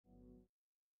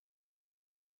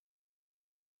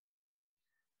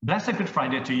Blessed Good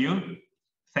Friday to you.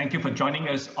 Thank you for joining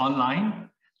us online.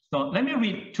 So let me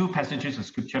read two passages of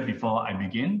scripture before I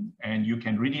begin, and you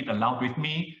can read it aloud with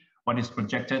me, what is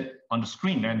projected on the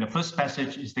screen. And the first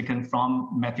passage is taken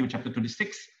from Matthew chapter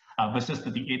 26, verses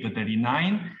 38 to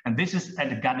 39. And this is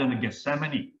at the Garden of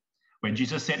Gethsemane, where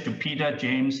Jesus said to Peter,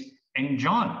 James, and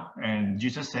John, and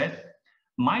Jesus said,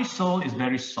 "My soul is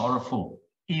very sorrowful,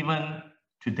 even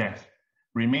to death.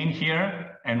 Remain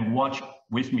here and watch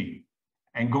with me."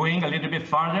 And going a little bit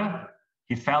farther,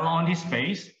 he fell on his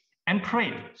face and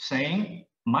prayed, saying,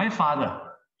 "My Father,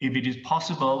 if it is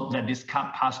possible, let this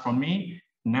cup pass from me.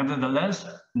 Nevertheless,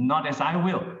 not as I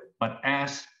will, but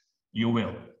as you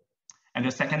will." And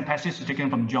the second passage is taken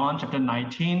from John chapter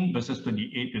 19, verses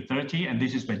 28 to 30, and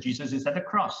this is where Jesus is at the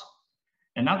cross.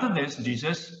 And after this,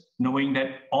 Jesus, knowing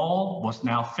that all was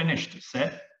now finished,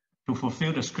 said, to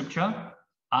fulfill the scripture,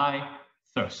 "I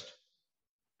thirst."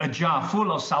 A jar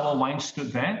full of sour wine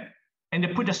stood there, and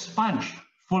they put a sponge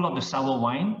full of the sour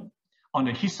wine on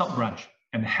the hyssop branch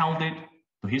and held it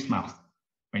to his mouth.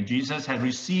 When Jesus had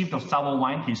received the sour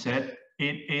wine, he said,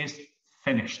 "It is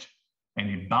finished." And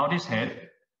he bowed his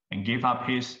head and gave up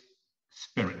his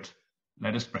spirit.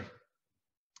 Let us pray.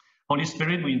 Holy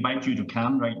Spirit, we invite you to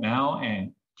come right now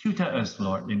and tutor us,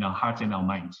 Lord, in our hearts and our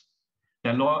minds.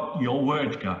 That, Lord, your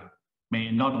word, God,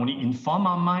 may not only inform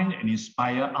our mind and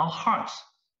inspire our hearts,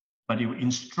 but it will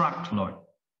instruct, Lord,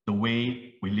 the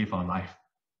way we live our life.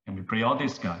 And we pray all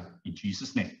this, God, in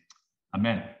Jesus' name.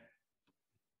 Amen.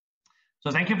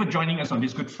 So thank you for joining us on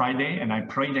this Good Friday, and I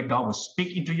pray that God will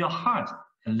speak into your heart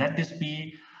and let this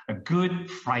be a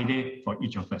good Friday for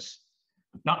each of us.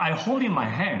 Now, I hold in my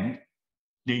hand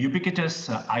the ubiquitous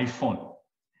iPhone,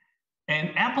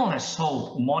 and Apple has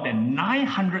sold more than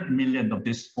 900 million of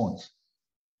these phones.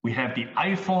 We have the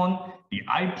iPhone, the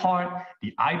iPod,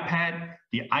 the iPad,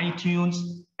 the iTunes,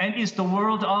 and it's the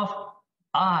world of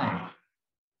I.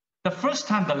 The first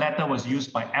time the letter was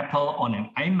used by Apple on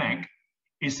an iMac,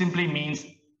 it simply means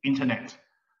internet.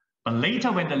 But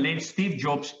later, when the late Steve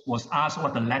Jobs was asked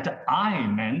what the letter I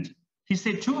meant, he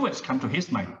said two words come to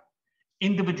his mind: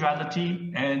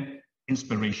 individuality and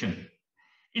inspiration.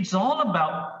 It's all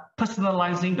about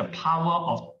personalizing the power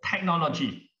of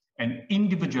technology and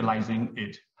individualizing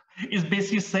it. It's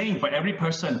basically saying for every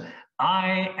person,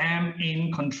 I am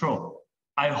in control.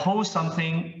 I hold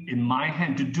something in my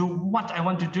hand to do what I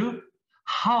want to do,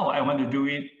 how I want to do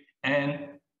it,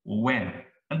 and when.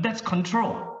 And that's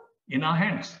control in our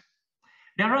hands.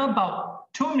 There are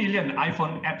about 2 million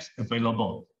iPhone apps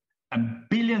available, and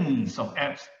billions of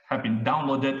apps have been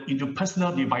downloaded into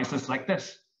personal devices like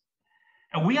this.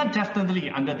 And we are definitely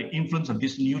under the influence of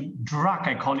this new drug,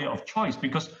 I call it, of choice,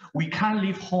 because we can't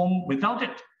leave home without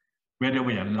it. Whether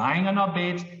we are lying on our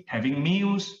beds, having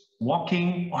meals,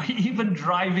 walking, or even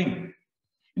driving.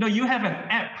 You know, you have an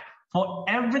app for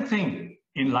everything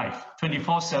in life,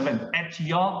 24/7, at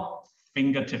your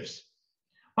fingertips.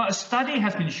 But a study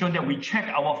has been shown that we check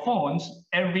our phones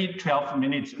every 12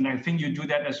 minutes, and I think you do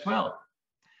that as well.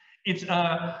 It's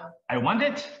a I want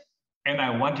it, and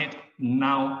I want it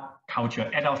now culture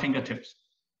at our fingertips.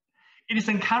 It is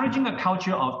encouraging a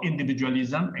culture of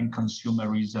individualism and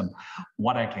consumerism,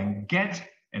 what I can get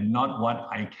and not what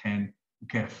I can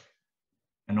give.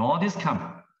 And all this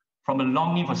comes from a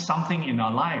longing for something in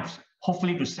our lives,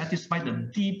 hopefully to satisfy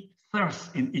the deep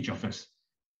thirst in each of us.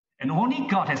 And only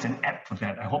God has an app for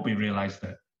that. I hope we realize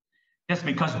that. That's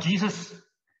because Jesus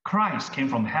Christ came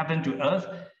from heaven to earth,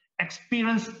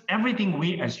 experienced everything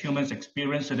we as humans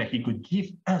experience so that he could give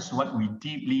us what we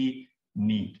deeply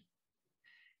need.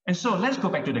 And so let's go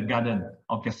back to the Garden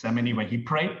of Gethsemane where he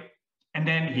prayed, and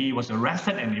then he was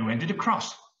arrested and he went to the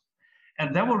cross.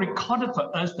 And there were recorded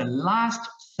for us the last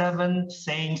 7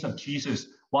 sayings of Jesus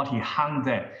while he hung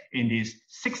there in these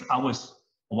 6 hours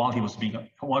while he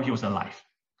was alive.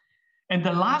 And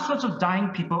the last words of dying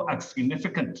people are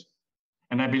significant.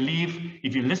 And I believe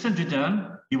if you listen to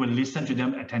them, you will listen to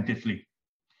them attentively.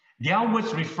 Their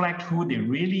words reflect who they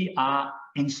really are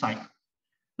inside.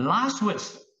 Last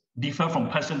words differ from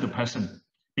person to person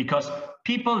because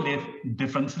people live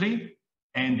differently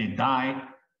and they die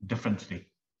differently.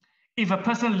 If a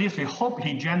person lives with hope,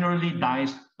 he generally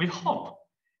dies with hope.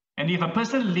 And if a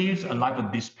person lives a life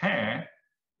of despair,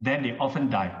 then they often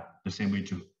die the same way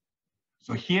too.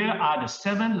 So here are the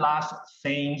 7 last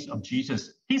sayings of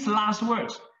Jesus, his last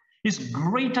words, his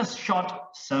greatest short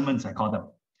sermons, I call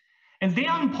them. And they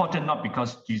are important not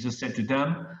because Jesus said to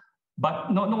them,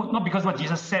 but not because what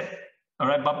Jesus said, all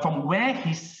right, but from where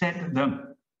he said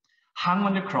them. Hung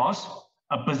on the cross,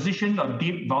 a position of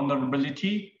deep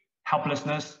vulnerability,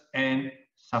 helplessness, and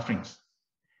sufferings.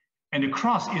 And the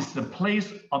cross is the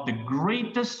place of the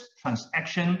greatest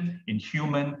transaction in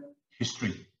human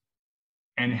history.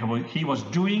 And he was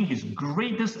doing his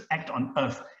greatest act on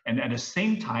earth, and at the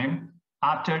same time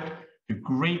uttered the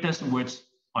greatest words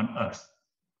on earth.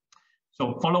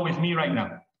 So follow with me right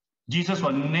now. Jesus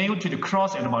was nailed to the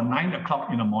cross at about 9 o'clock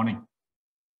in the morning.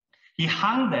 He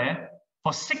hung there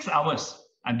for 6 hours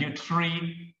until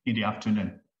 3 in the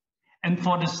afternoon. And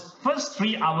for the first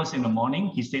 3 hours in the morning,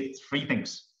 he said 3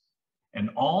 things.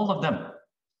 And all of them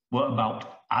were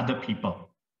about other people,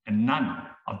 and none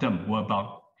of them were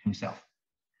about himself.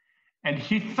 And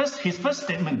his first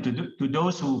statement to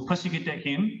those who persecuted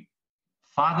him,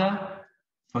 Father,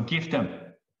 forgive them,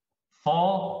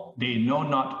 for they know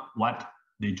not what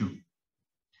they do.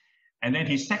 And then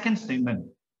his second statement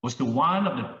was to one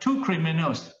of the 2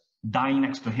 criminals dying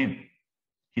next to him.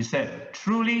 He said,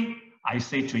 truly, I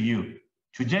say to you,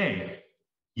 today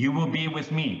you will be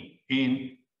with me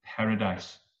in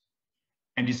paradise.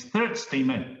 And his third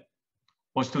statement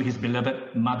was to his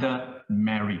beloved mother,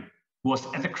 Mary, who was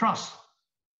at the cross.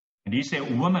 And he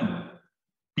said, woman,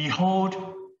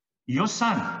 behold your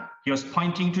son. He was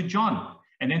pointing to John.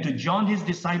 And then to John, his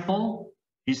disciple,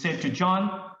 he said to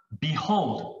John,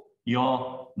 behold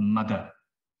your mother.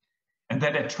 And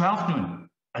then at 12 noon,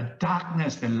 a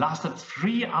darkness that lasted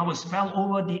 3 hours fell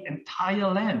over the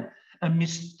entire land, a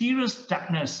mysterious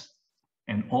darkness,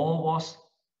 and all was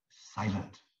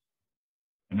silent.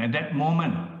 And at that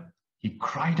moment, he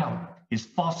cried out his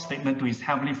fourth statement to his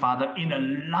heavenly Father in a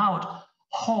loud,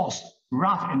 hoarse,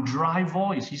 rough, and dry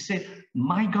voice. He said,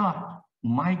 my God,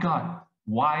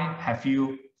 why have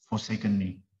you forsaken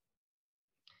me?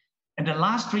 And the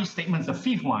last 3 statements, the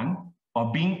fifth one,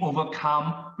 of being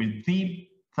overcome with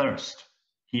deep thirst,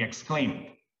 he exclaimed,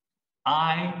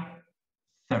 I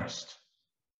thirst.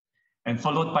 And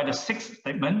followed by the 6th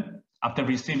statement, after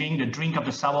receiving the drink of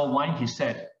the sour wine, he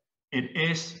said, it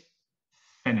is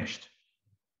finished.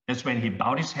 That's when he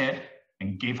bowed his head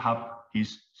and gave up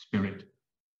his spirit.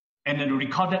 And in the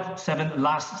recorded 7th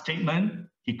last statement,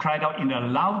 he cried out in a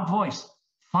loud voice,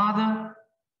 Father,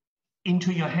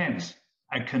 into your hands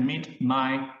I commit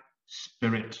my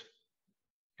spirit.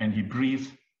 And he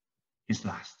breathed his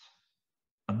last.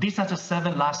 Now, these are the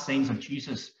 7 last sayings of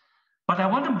Jesus. But I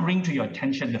want to bring to your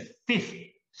attention the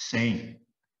 5th saying.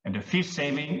 And the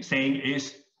 5th saying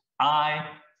is, I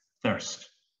thirst.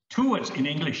 2 words in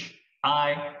English,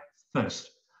 I thirst.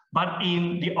 But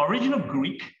in the original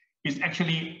Greek, it's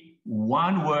actually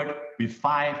 1 word with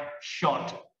 5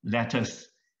 short letters.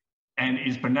 And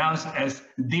it's pronounced as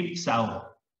dipsao.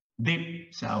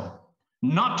 Dipsao.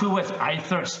 Not 2 words, I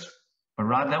thirst, but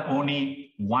rather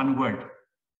only 1 word,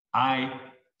 I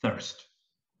thirst.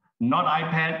 Not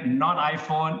iPad, not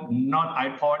iPhone, not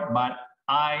iPod, but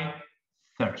I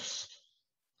thirst.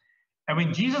 And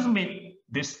when Jesus made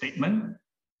this statement,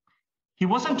 he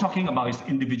wasn't talking about his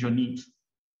individual needs,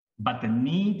 but the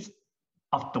needs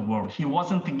of the world. He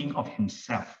wasn't thinking of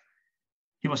himself.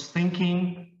 He was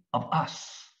thinking of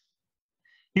us.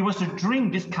 He was to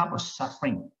drink this cup of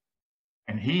suffering.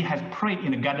 And he had prayed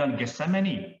in the Garden of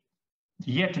Gethsemane,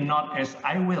 yet not as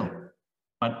I will,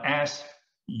 but as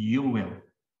you will.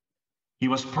 He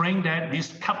was praying that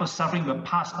this cup of suffering will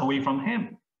pass away from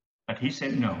him. But he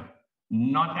said, no,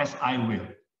 not as I will,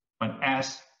 but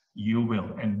as you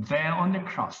will. And there on the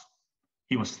cross,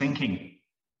 he was thinking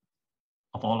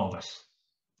of all of us.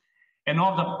 And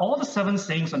all the 7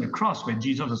 sayings on the cross where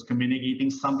Jesus was communicating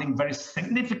something very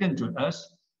significant to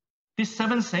us, these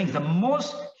 7 sayings, the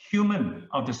most human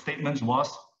of the statements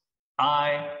was,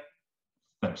 I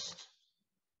thirst.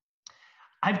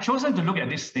 I've chosen to look at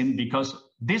this thing because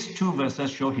these 2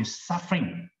 verses show his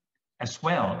suffering as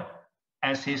well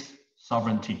as his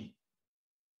sovereignty.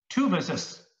 2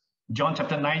 verses, John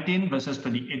chapter 19, verses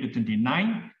 28 to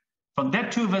 29. From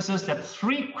that 2 verses, there are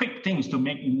 3 quick things to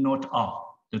make note of.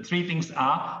 The 3 things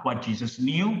are what Jesus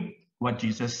knew, what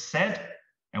Jesus said,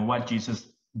 and what Jesus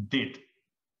did.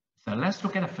 So let's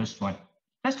look at the first one.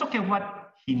 Let's look at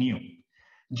what he knew.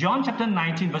 John chapter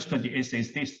 19, verse 28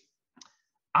 says this.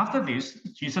 After this,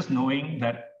 Jesus, knowing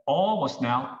that all was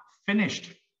now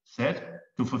finished, said,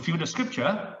 to fulfill the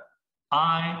scripture,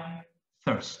 I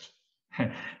thirst.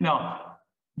 Now,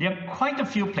 there are quite a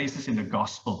few places in the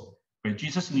gospel where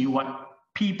Jesus knew what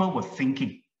people were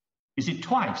thinking. You see,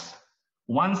 twice,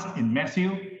 once in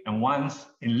Matthew and once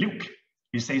in Luke,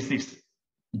 he says this,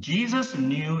 Jesus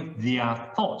knew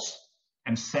their thoughts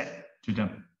and said to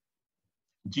them.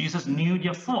 Jesus knew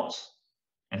their thoughts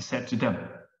and said to them.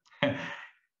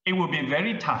 It would be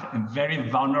very tough and very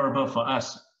vulnerable for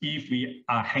us if we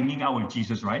are hanging out with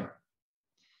Jesus, right?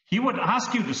 He would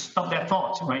ask you to stop that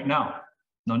thought right now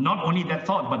No, not only that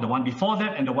thought, but the one before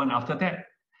that and the one after that.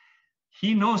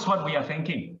 He knows what we are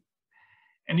thinking.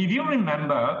 And if you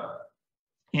remember,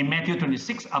 in Matthew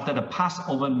 26, after the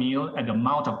Passover meal at the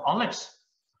Mount of Olives,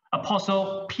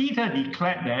 Apostle Peter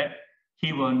declared that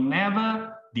he will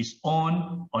never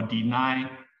disown or deny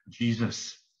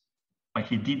Jesus. But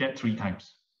he did that 3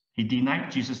 times. He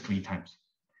denied Jesus 3 times.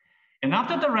 And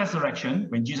after the resurrection,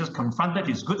 when Jesus confronted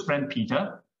his good friend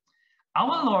Peter,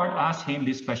 our Lord asked him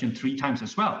this question 3 times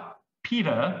as well.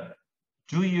 Peter,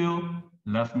 do you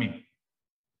love me?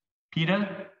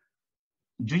 Peter,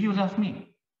 do you love me?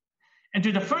 And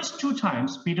to the first 2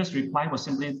 times, Peter's reply was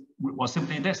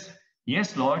simply this: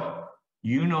 yes, Lord,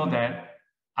 you know that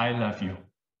I love you.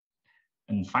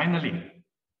 And finally,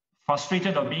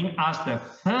 frustrated of being asked the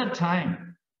 3rd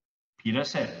time, Peter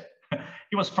said,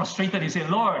 he was frustrated. He said,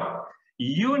 Lord,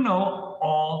 you know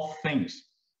all things,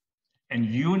 and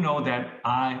you know that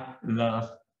I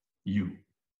love you.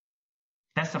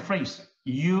 That's the phrase,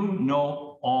 you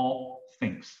know all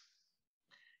things.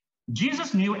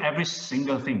 Jesus knew every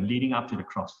single thing leading up to the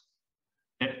cross,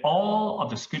 that all of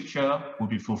the scripture will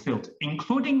be fulfilled,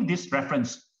 including this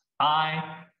reference,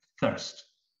 I thirst.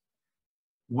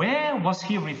 Where was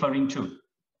he referring to?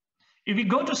 If we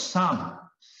go to Psalm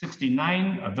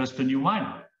 69, verse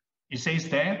 21, it says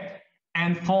there,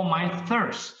 and for my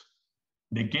thirst,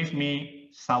 they gave me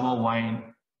sour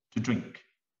wine to drink.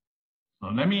 So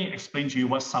let me explain to you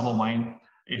what sour wine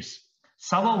is.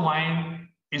 Sour wine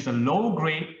is a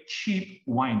low-grade, cheap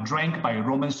wine drank by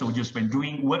Roman soldiers when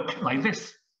doing work like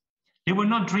this. They will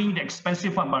not drink the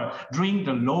expensive one, but drink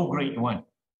the low-grade one.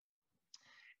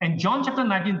 And John chapter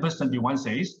 19, verse 21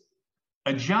 says,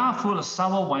 a jar full of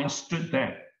sour wine stood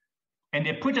there, and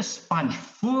they put a sponge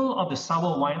full of the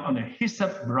sour wine on a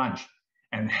hyssop branch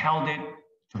and held it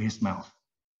to his mouth.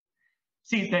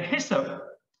 See, the hyssop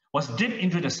was dipped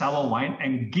into the sour wine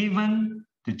and given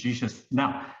to Jesus.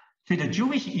 Now, to the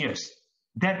Jewish ears,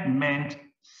 that meant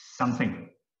something.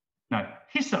 Now,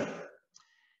 hyssop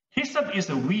is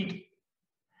a weed.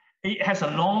 It has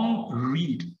a long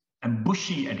reed and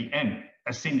bushy at the end,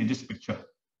 as seen in this picture.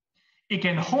 It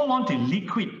can hold on to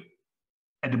liquid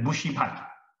at the bushy part.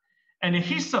 And the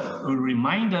hyssop will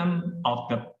remind them of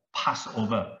the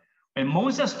Passover. When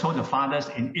Moses told the fathers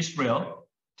in Israel,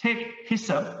 take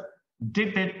hyssop,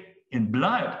 dip it in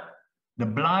blood, the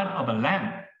blood of a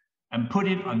lamb, and put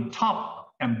it on top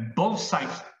and both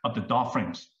sides of the door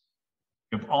frames.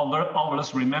 If all of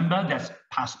us remember, that's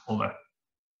Passover.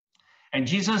 And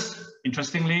Jesus,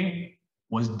 interestingly,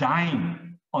 was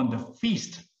dying on the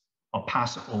feast of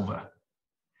Passover.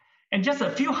 And just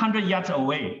a few hundred yards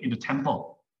away in the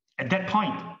temple, at that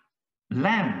point,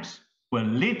 lambs were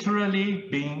literally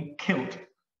being killed,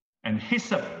 and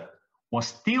hyssop was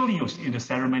still used in the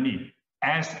ceremony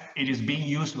as it is being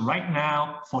used right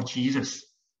now for Jesus.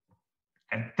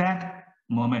 At that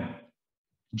moment,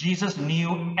 Jesus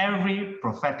knew every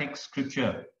prophetic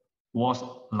scripture was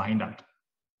lined up.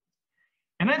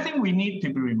 And I think we need to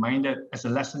be reminded as a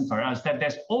lesson for us that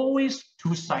there's always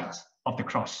 2 sides of the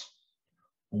cross.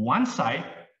 One side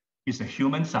is the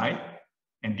human side,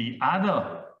 and the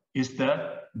other is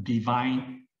the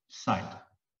divine side.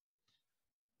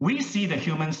 We see the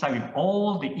human side with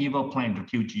all the evil plan to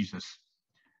kill Jesus.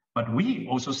 But we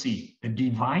also see the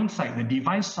divine side, the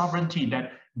divine sovereignty,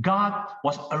 that God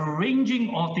was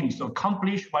arranging all things to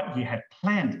accomplish what he had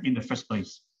planned in the first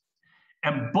place.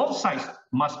 And both sides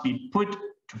must be put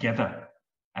together.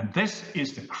 And this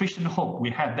is the Christian hope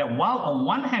we have, that while on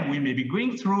one hand we may be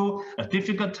going through a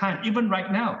difficult time, even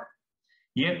right now,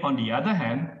 yet on the other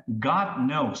hand, God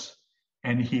knows,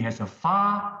 and he has a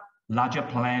far larger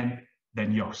plan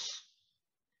than yours.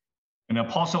 And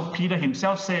Apostle Peter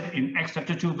himself said in Acts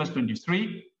chapter 2, verse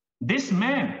 23, this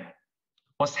man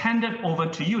was handed over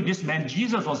to you. This man,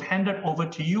 Jesus, was handed over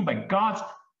to you by God's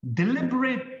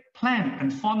deliberate plan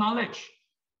and foreknowledge.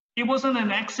 It wasn't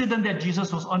an accident that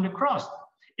Jesus was on the cross.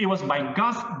 It was by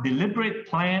God's deliberate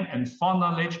plan and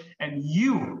foreknowledge, and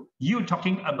you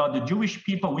talking about the Jewish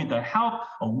people with the help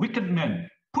of wicked men,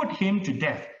 put him to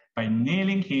death by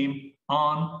nailing him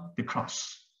on the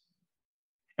cross.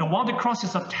 And while the cross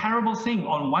is a terrible thing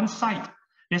on one side,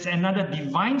 there's another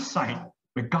divine side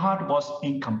where God was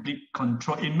in complete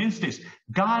control. It means this: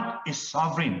 God is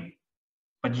sovereign,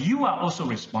 but you are also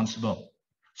responsible.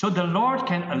 So the Lord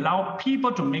can allow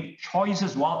people to make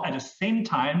choices while at the same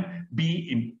time be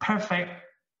in perfect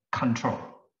control.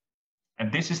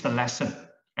 And this is the lesson.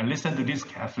 And listen to this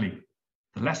carefully.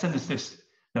 The lesson is this: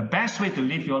 the best way to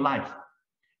live your life,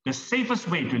 the safest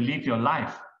way to live your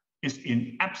life, is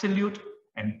in absolute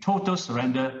and total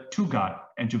surrender to God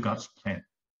and to God's plan.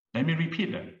 Let me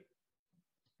repeat that.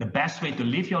 the best way to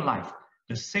live your life,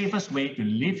 the safest way to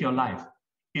live your life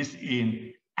is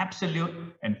in absolute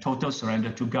and total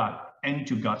surrender to God and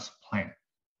to God's plan.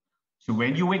 So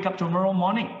when you wake up tomorrow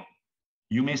morning,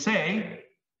 you may say,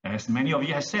 as many of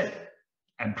you have said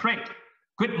and prayed,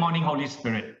 "Good morning, Holy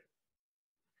Spirit."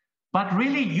 But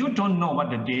really, you don't know what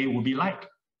the day will be like.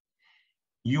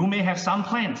 You may have some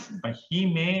plans, but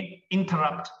He may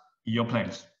interrupt your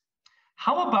plans.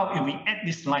 How about if we add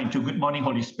this line to "Good morning,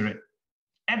 Holy Spirit"?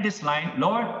 Add this line,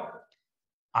 "Lord,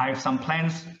 I have some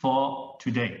plans for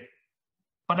today,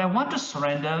 but I want to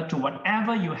surrender to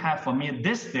whatever you have for me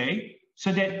this day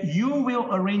so that you will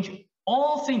arrange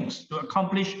all things to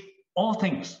accomplish all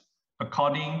things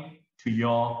according to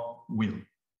your will."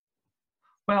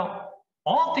 Well,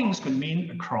 all things could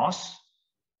mean a cross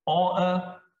or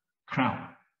a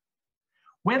crown.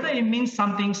 Whether it means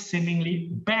something seemingly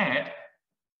bad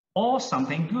or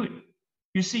something good.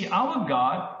 You see, our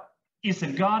God is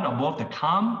a God of both the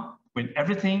calm, when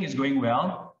everything is going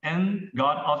well, and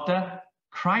God of the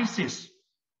crisis,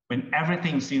 when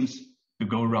everything seems to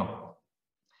go wrong.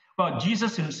 Well,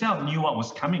 Jesus himself knew what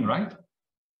was coming, right?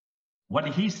 What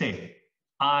did he say?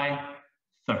 "I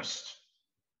thirst."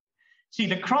 See,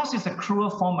 the cross is a cruel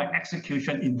form of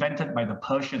execution invented by the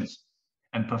Persians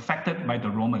and perfected by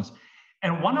the Romans.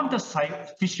 And one of the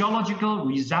physiological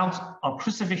results of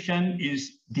crucifixion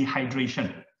is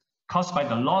dehydration, caused by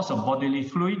the loss of bodily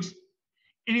fluids.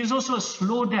 It is also a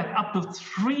slow death up to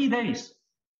 3 days.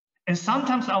 And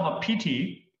sometimes out of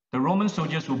pity, the Roman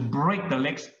soldiers will break the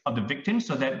legs of the victims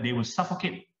so that they will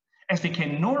suffocate, as they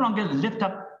can no longer lift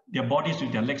up their bodies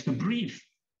with their legs to breathe.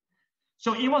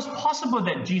 So it was possible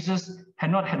that Jesus had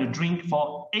not had a drink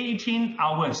for 18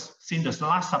 hours since the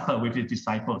Last Supper with his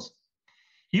disciples.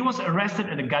 He was arrested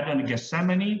at the Garden of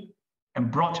Gethsemane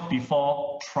and brought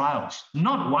before trials.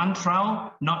 Not one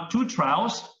trial, not 2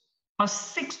 trials, but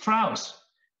 6 trials.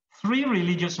 3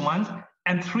 religious ones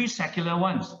and 3 secular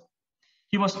ones.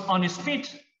 He was on his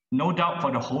feet, no doubt,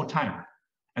 for the whole time.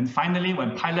 And finally,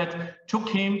 when Pilate took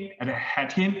him and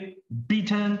had him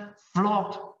beaten,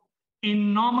 flogged,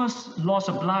 enormous loss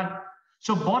of blood,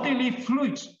 so bodily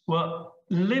fluids were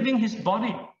leaving his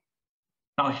body.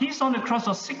 Now he's on the cross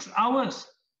for 6 hours.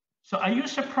 So are you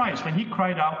surprised when he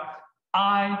cried out,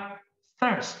 "I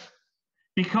thirst,"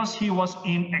 because he was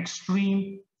in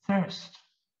extreme thirst?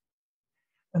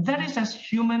 And that is as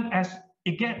human as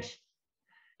it gets.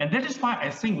 And that is why I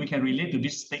think we can relate to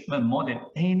this statement more than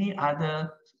any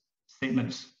other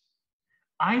statements.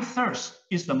 "I thirst"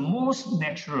 is the most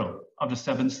natural of the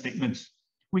 7 statements.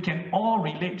 We can all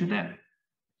relate to that.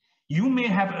 You may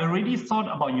have already thought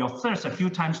about your thirst a few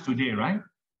times today, right?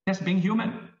 That's being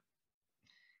human.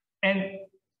 And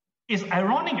it's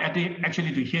ironic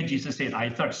actually to hear Jesus say, "I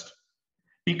thirst,"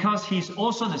 because he's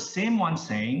also the same one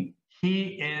saying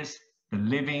he is the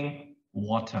living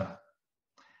water.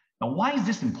 Now, why is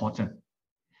this important?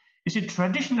 You see,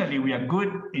 traditionally, we are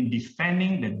good in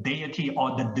defending the deity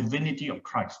or the divinity of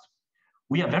Christ.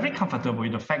 We are very comfortable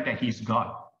with the fact that he's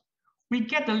God. We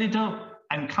get a little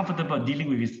uncomfortable dealing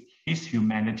with his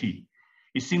humanity.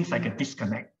 It seems like a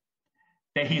disconnect,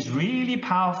 that he's really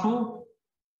powerful,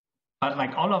 but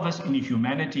like all of us in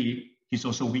humanity, he's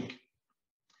also weak.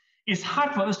 It's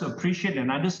hard for us to appreciate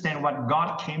and understand what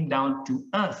God came down to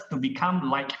earth to become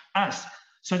like us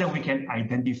so that we can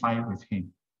identify with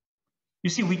him. You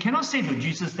see, we cannot say to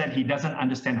Jesus that he doesn't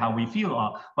understand how we feel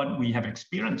or what we have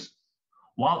experienced.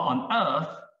 While on earth,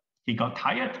 he got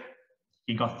tired,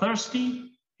 he got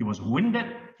thirsty, he was wounded,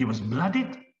 he was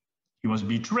bloodied, he was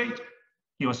betrayed,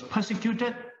 he was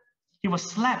persecuted, he was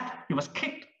slapped, he was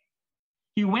kicked.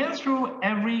 He went through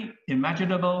every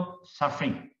imaginable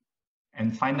suffering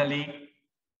and finally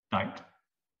died.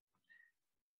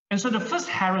 And so the first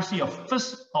heresy the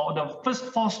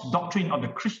first false doctrine of the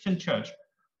Christian church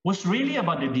was really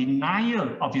about the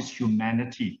denial of his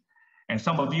humanity. And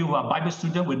some of you who are Bible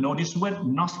students will know this word,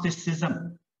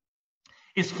 Gnosticism.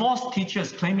 It's false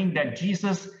teachers claiming that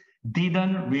Jesus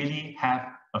didn't really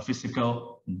have a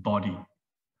physical body.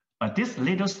 But this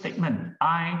little statement,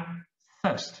 "I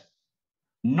thirst,"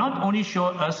 not only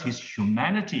shows us his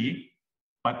humanity,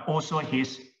 but also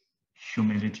his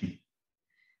humility.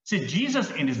 See,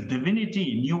 Jesus in his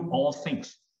divinity knew all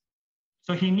things.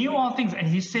 So he knew all things and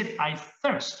he said, "I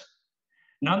thirst."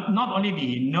 Not only did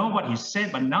he know what he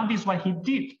said, but now this is what he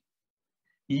did.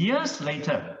 Years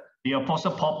later, the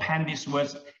Apostle Paul penned these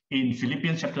words in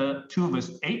Philippians chapter 2,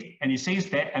 verse 8, and he says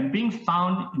that, "And being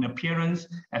found in appearance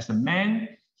as a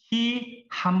man, he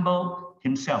humbled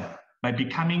himself by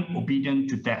becoming obedient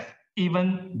to death,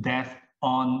 even death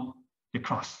on the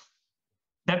cross."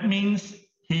 That means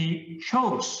he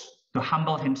chose to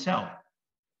humble himself.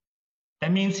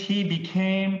 That means he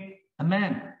became a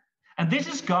man. And this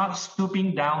is God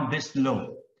stooping down this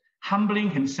low, humbling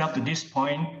himself to this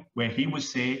point where he would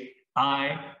say,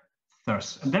 I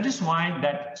thirst. And that is why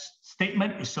that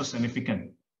statement is so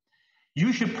significant.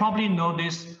 You should probably know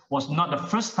this was not the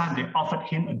first time they offered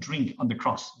him a drink on the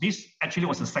cross. This actually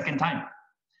was the second time.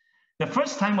 The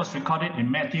first time was recorded in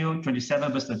Matthew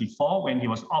 27, verse 34, when he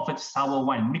was offered sour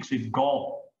wine mixed with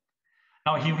gall.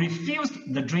 Now, he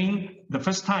refused the drink the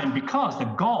first time because the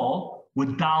gall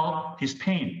would dull his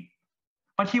pain.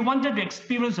 But he wanted to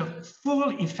experience the full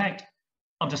effect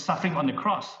of the suffering on the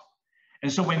cross.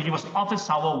 And so when he was offered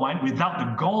sour wine without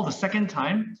the gall the second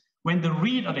time, when the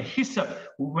reed of the hyssop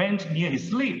went near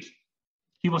his lips,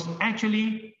 he was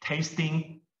actually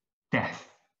tasting death.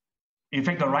 In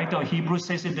fact, the writer of Hebrews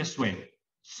says it this way,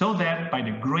 so that by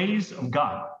the grace of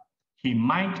God, he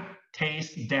might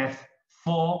taste death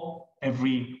for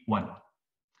everyone.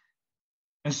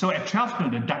 And so at 12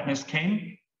 noon, the darkness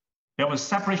came. There was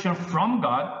separation from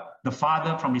God, the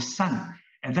Father, from his Son.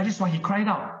 And that is why he cried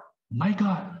out, my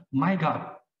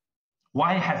God,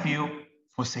 why have you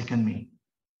forsaken me?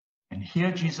 And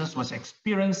here Jesus was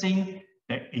experiencing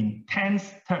the intense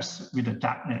thirst with the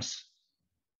darkness.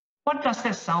 What does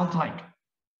that sound like?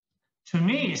 To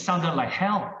me, it sounded like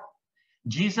hell.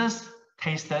 Jesus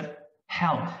tasted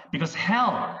hell because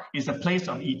hell is a place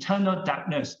of eternal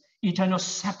darkness, eternal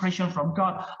separation from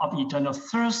God, of eternal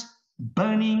thirst,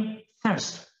 burning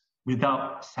thirst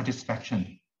without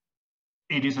satisfaction.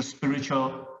 It is a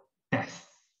spiritual death.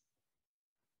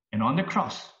 And on the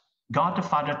cross, God the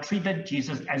Father treated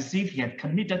Jesus as if he had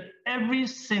committed every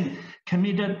sin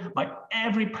committed by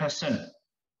every person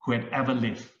who had ever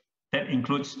lived. That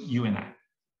includes you and I.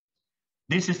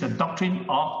 This is the doctrine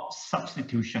of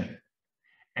substitution.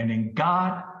 And then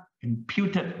God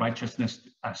imputed righteousness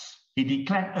to us. He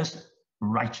declared us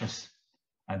righteous.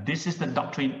 And this is the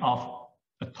doctrine of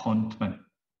atonement.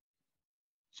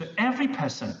 So every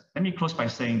person, let me close by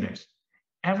saying this.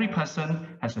 Every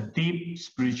person has a deep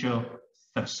spiritual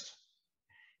thirst.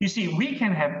 You see, we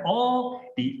can have all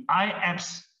the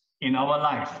IFs in our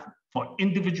life for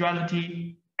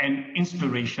individuality and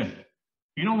inspiration.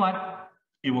 You know what?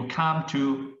 It will come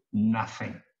to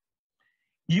nothing.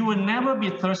 You will never be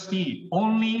thirsty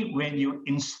only when you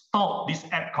install this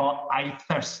app called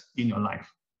iThirst in your life.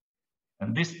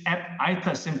 And this app,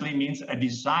 iThirst, simply means a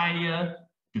desire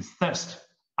to thirst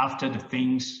after the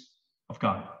things of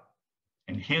God.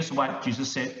 And here's what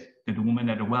Jesus said to the woman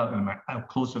at the well, and I'll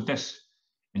close with this.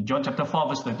 In John chapter 4,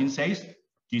 verse 13 says,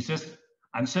 Jesus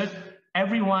answered,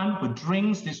 everyone who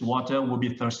drinks this water will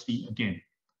be thirsty again.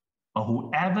 But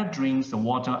whoever drinks the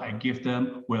water I give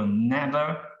them will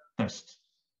never thirst.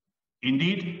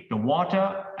 Indeed, the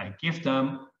water I give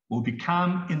them will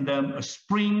become in them a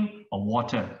spring of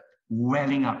water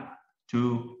welling up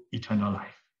to eternal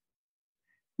life.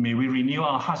 May we renew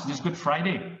our hearts this Good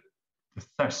Friday to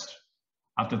thirst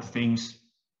after the things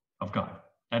of God.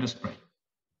 Let us pray.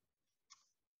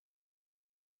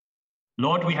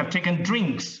 Lord, we have taken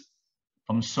drinks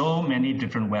from so many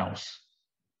different wells.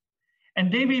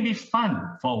 And they may be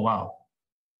fun for a while,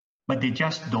 but they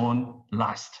just don't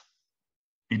last.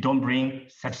 They don't bring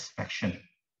satisfaction.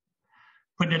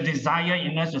 Put the desire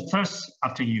in us to thirst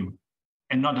after you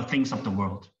and not the things of the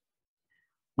world.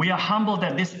 We are humbled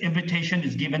that this invitation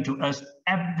is given to us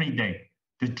every day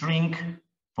to drink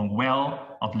from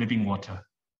well of living water.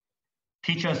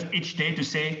 Teach us each day to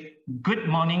say, good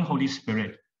morning, Holy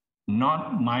Spirit.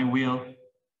 Not my will,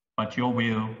 but your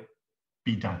will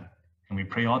be done. And we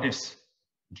pray all this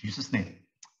in Jesus' name.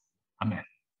 Amen.